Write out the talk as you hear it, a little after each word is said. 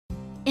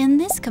In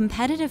this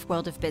competitive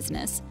world of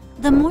business,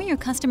 the more your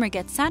customer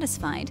gets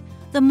satisfied,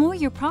 the more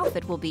your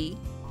profit will be.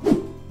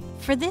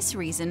 For this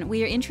reason,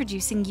 we are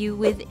introducing you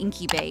with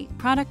Inkybay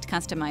Product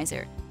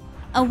Customizer,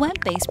 a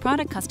web-based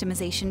product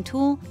customization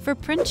tool for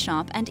print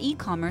shop and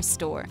e-commerce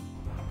store.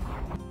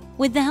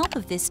 With the help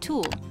of this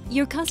tool,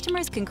 your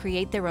customers can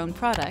create their own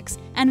products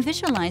and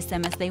visualize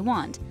them as they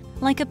want,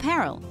 like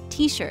apparel,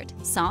 t-shirt,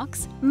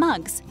 socks,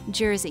 mugs,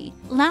 jersey,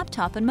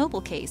 laptop and mobile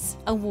case,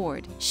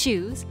 award,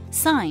 shoes,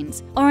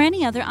 signs, or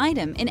any other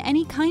item in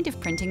any kind of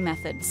printing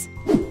methods.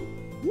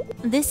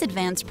 This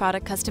advanced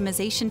product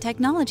customization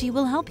technology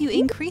will help you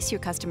increase your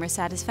customer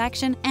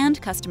satisfaction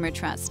and customer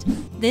trust.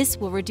 This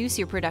will reduce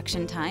your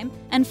production time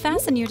and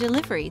fasten your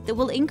delivery that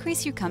will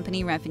increase your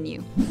company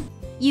revenue.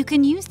 You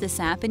can use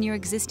this app in your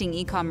existing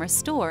e-commerce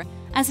store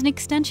as an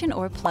extension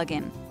or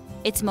plugin.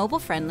 It's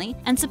mobile-friendly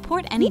and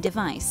support any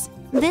device.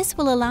 This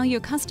will allow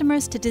your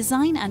customers to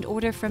design and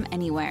order from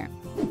anywhere.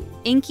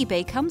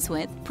 Inkybay comes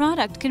with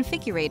Product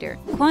Configurator,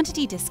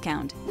 Quantity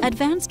Discount,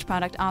 Advanced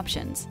Product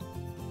Options.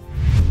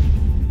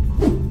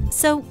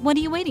 So what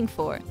are you waiting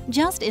for?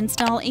 Just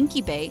install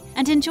Inkybay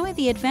and enjoy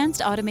the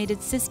advanced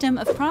automated system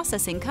of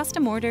processing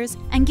custom orders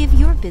and give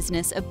your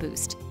business a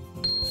boost.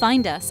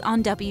 Find us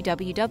on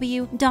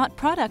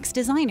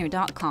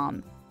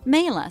www.productsdesigner.com.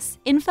 Mail us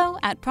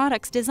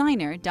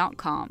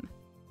info@productsdesigner.com.